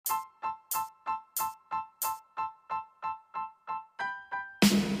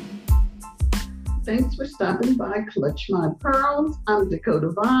Thanks for stopping by Clutch My Pearls. I'm Dakota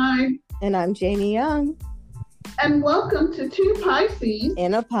Vibe. And I'm Janie Young. And welcome to Two Pisces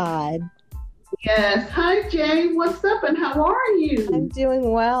in a Pod. Yes. Hi, Jay. What's up and how are you? I'm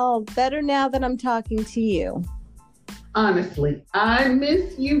doing well. Better now that I'm talking to you. Honestly, I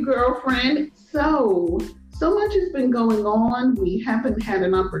miss you, girlfriend. So much has been going on. We haven't had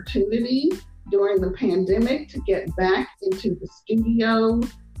an opportunity during the pandemic to get back into the studio.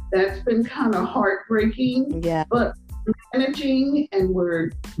 That's been kind of heartbreaking. Yeah. But managing, and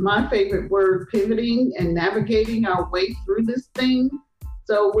my favorite word, pivoting and navigating our way through this thing.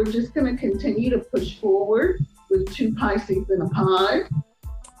 So we're just going to continue to push forward with Two Pisces in a Pod.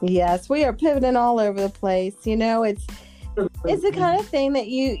 Yes, we are pivoting all over the place. You know, it's the kind of thing that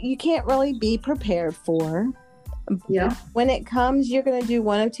you can't really be prepared for. Yeah. When it comes, you're going to do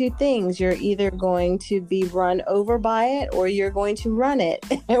one of two things. You're either going to be run over by it or you're going to run it.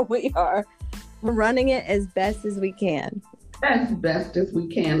 And we are running it as best as we can. As best as we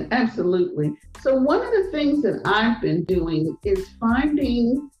can. Absolutely. So one of the things that I've been doing is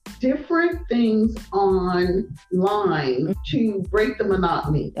finding different things online to break the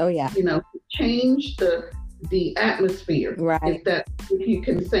monotony. Oh, yeah. You know, change the atmosphere. Right. If you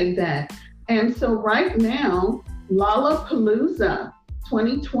can say that. And so right now, Lollapalooza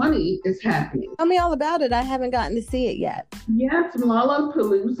 2020 is happening. Tell me all about it. I haven't gotten to see it yet. Yes,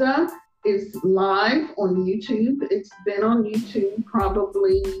 Lollapalooza is live on YouTube. It's been on YouTube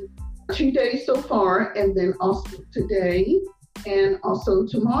probably 2 days so far, and then also today and also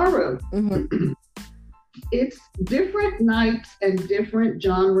tomorrow. Mm-hmm. It's different nights and different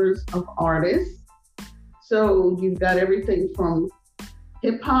genres of artists. So you've got everything from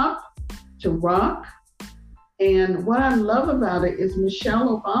hip hop to rock. And what I love about it is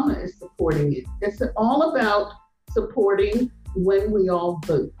Michelle Obama is supporting it. It's all about supporting when we all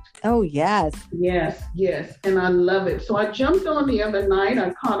vote. Oh, yes. Yes. And I love it. So I jumped on the other night.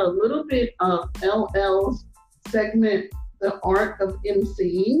 I caught a little bit of LL's segment, The Art of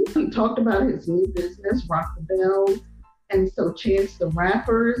MCing. He talked about his new business, Rock the Bells. And so Chance the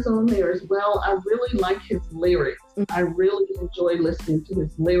Rapper is on there as well. I really like his lyrics. I really enjoy listening to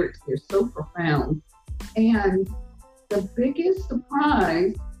his lyrics. They're so profound. And the biggest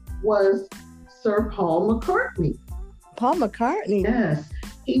surprise was Sir Paul McCartney. Paul McCartney? Yes.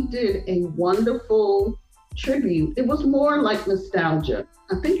 He did a wonderful tribute. It was more like nostalgia.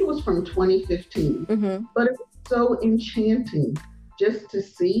 I think it was from 2015. Mm-hmm. But it was so enchanting just to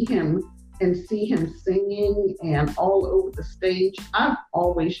see him and see him singing and all over the stage. I've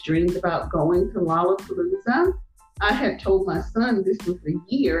always dreamed about going to Lollapalooza. I had told my son this was the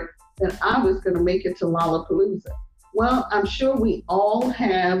year that I was going to make it to Lollapalooza. Well, I'm sure we all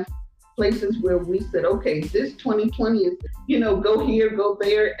have places where we said, okay, this 2020 is, go here, go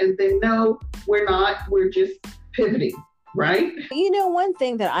there. And then no, we're not. We're just pivoting. Right? One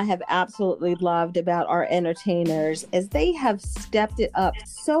thing that I have absolutely loved about our entertainers is they have stepped it up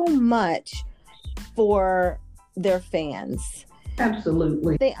so much for their fans.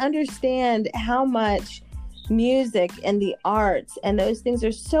 Absolutely. They understand how much music and the arts and those things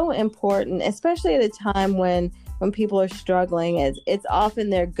are so important, especially at a time when people are struggling. It's often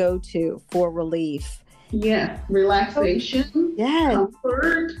their go-to for relief. Yeah, relaxation,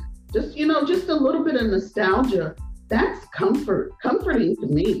 comfort, just a little bit of nostalgia. That's comforting to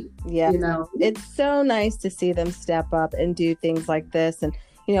me. Yeah. It's so nice to see them step up and do things like this and,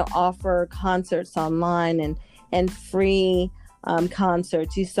 offer concerts online and free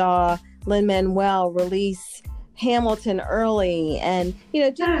concerts. You saw Lin-Manuel release Hamilton early and,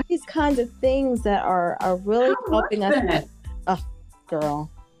 just these kinds of things that are really helping us. Oh, girl.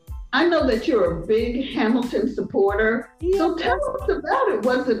 I know that you're a big Hamilton supporter. Yes. So tell us about it.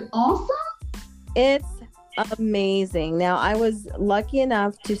 Was it awesome? It's amazing. Now, I was lucky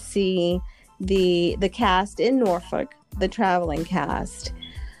enough to see the cast in Norfolk, the traveling cast.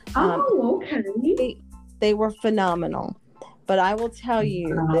 Okay. They were phenomenal. But I will tell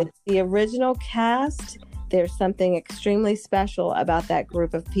you that the original cast, there's something extremely special about that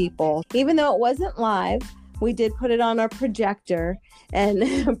group of people. Even though it wasn't live, we did put it on our projector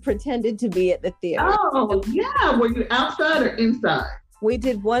and pretended to be at the theater. Oh, yeah. Were you outside or inside? We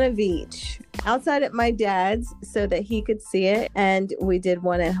did one of each. Outside at my dad's so that he could see it, and we did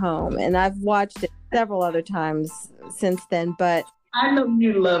one at home. And I've watched it several other times since then, but I know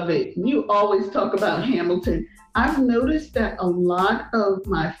you love it. You always talk about Hamilton. I've noticed that a lot of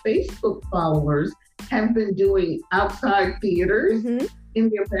my Facebook followers have been doing outside theaters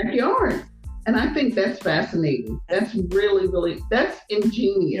in their backyards. And I think that's fascinating. That's really, that's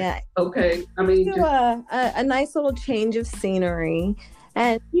ingenious. Yeah. Okay. I mean, a nice little change of scenery.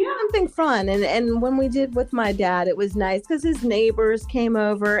 and Yeah. something fun. And when we did with my dad, it was nice because his neighbors came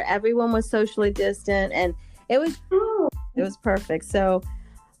over. Everyone was socially distant, and it was Oh, perfect. So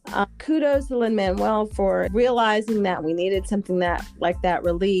kudos to Lin-Manuel for realizing that we needed something that like that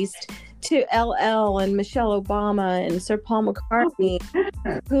released, to LL and Michelle Obama and Sir Paul McCartney,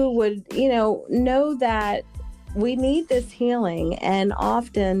 who would, know that we need this healing. And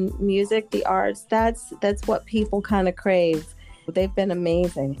often music, the arts, that's what people kind of crave. They've been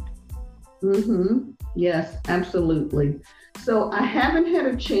amazing. mm-hmm. Yes, absolutely. So I haven't had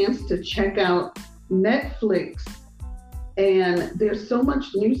a chance to check out Netflix, and there's so much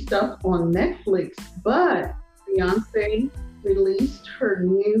new stuff on Netflix, but Beyonce released her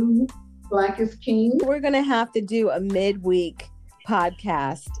new Black is King. We're going to have to do a midweek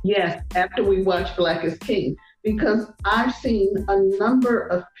podcast. Yes, after we watch Black is King, because I've seen a number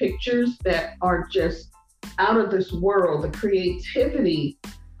of pictures that are just out of this world. The creativity,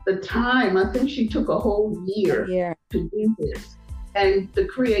 the time, I think she took a whole year to do this. And the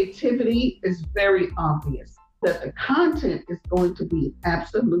creativity is very obvious that the content is going to be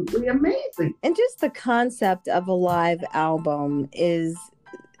absolutely amazing. And just the concept of a live album is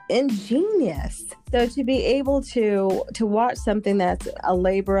ingenious. So to be able to watch something that's a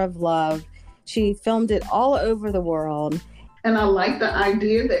labor of love, she filmed it all over the world. And I like the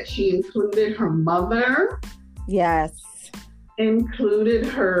idea that she included her mother. Yes. Included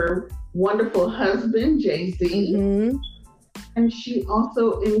her wonderful husband, Jay-Z. Mm-hmm. And she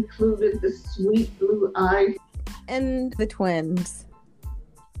also included the sweet blue eyes. And the twins.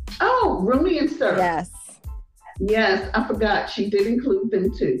 Oh, Rumi and Sir. Yes. Yes, I forgot. She did include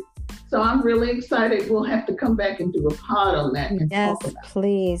them too. So I'm really excited. We'll have to come back and do a pod on that. Yes,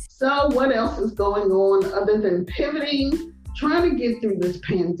 please. So what else is going on other than pivoting, trying to get through this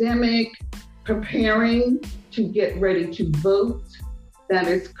pandemic, preparing to get ready to vote? That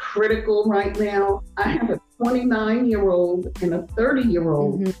is critical right now. I have a 29-year-old and a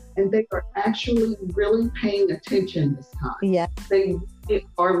 30-year-old, Mm-hmm. and they are actually really paying attention this time. Yeah. They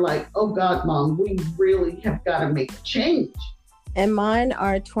are like, oh God, Mom, we really have got to make a change. And mine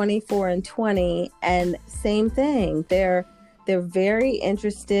are 24 and 20, and same thing. They're very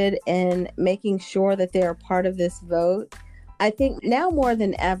interested in making sure that they're a part of this vote. I think now more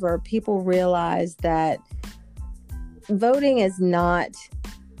than ever, people realize that voting is not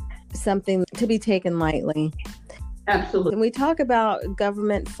something to be taken lightly. Absolutely. And we talk about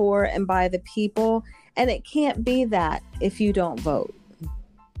government for and by the people, and it can't be that if you don't vote.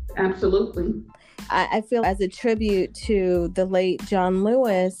 Absolutely. I feel as a tribute to the late John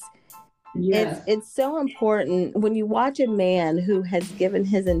Lewis, Yes. it's so important when you watch a man who has given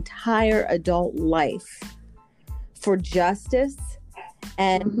his entire adult life for justice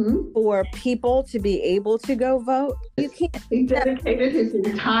and Mm-hmm. for people to be able to go vote. You can't. He dedicated his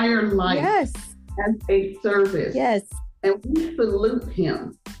entire life Yes. as a service. Yes. And we salute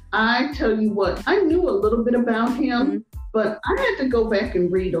him. I tell you what, I knew a little bit about him, Mm-hmm. but I had to go back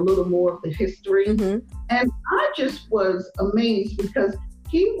and read a little more of the history. Mm-hmm. And I just was amazed because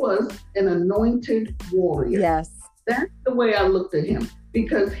he was an anointed warrior. Yes. That's the way I looked at him,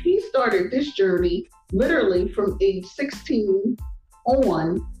 because he started this journey literally from age 16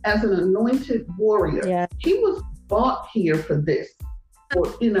 on as an anointed warrior. Yeah. He was bought here for this,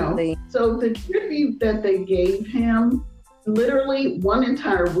 So the tribute that they gave him, literally one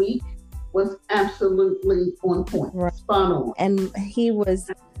entire week, was absolutely on point, Right. spot on. And he was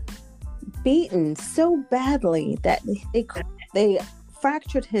beaten so badly that they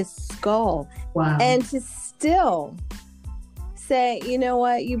fractured his skull. Wow. And to still say, you know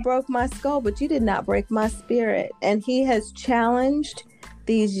what, you broke my skull, but you did not break my spirit. And he has challenged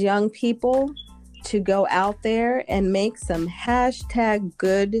these young people to go out there and make some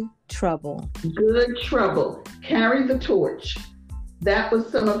 #good trouble. Good trouble. Carry the torch. That was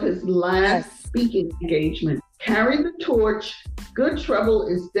some of his last speaking engagement. Carry the torch. Good trouble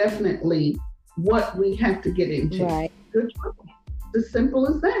is definitely what we have to get into. Right. Good trouble. It's as simple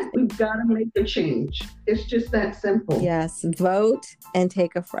as that. We've got to make a change. It's just that simple. Yes. Vote and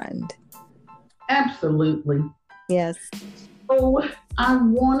take a friend. Absolutely. Yes. So I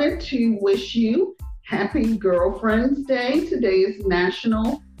wanted to wish you happy Girlfriend's Day. Today is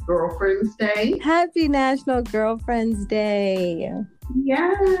National Girlfriend's Day. Happy National Girlfriend's Day.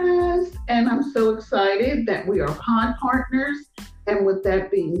 Yes. And I'm so excited that we are pod partners. And with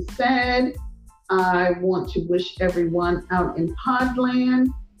that being said, I want to wish everyone out in Podland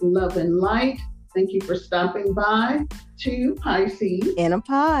love and light. Thank you for stopping by to Pisces In a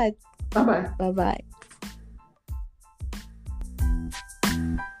pod. Bye-bye. Bye-bye.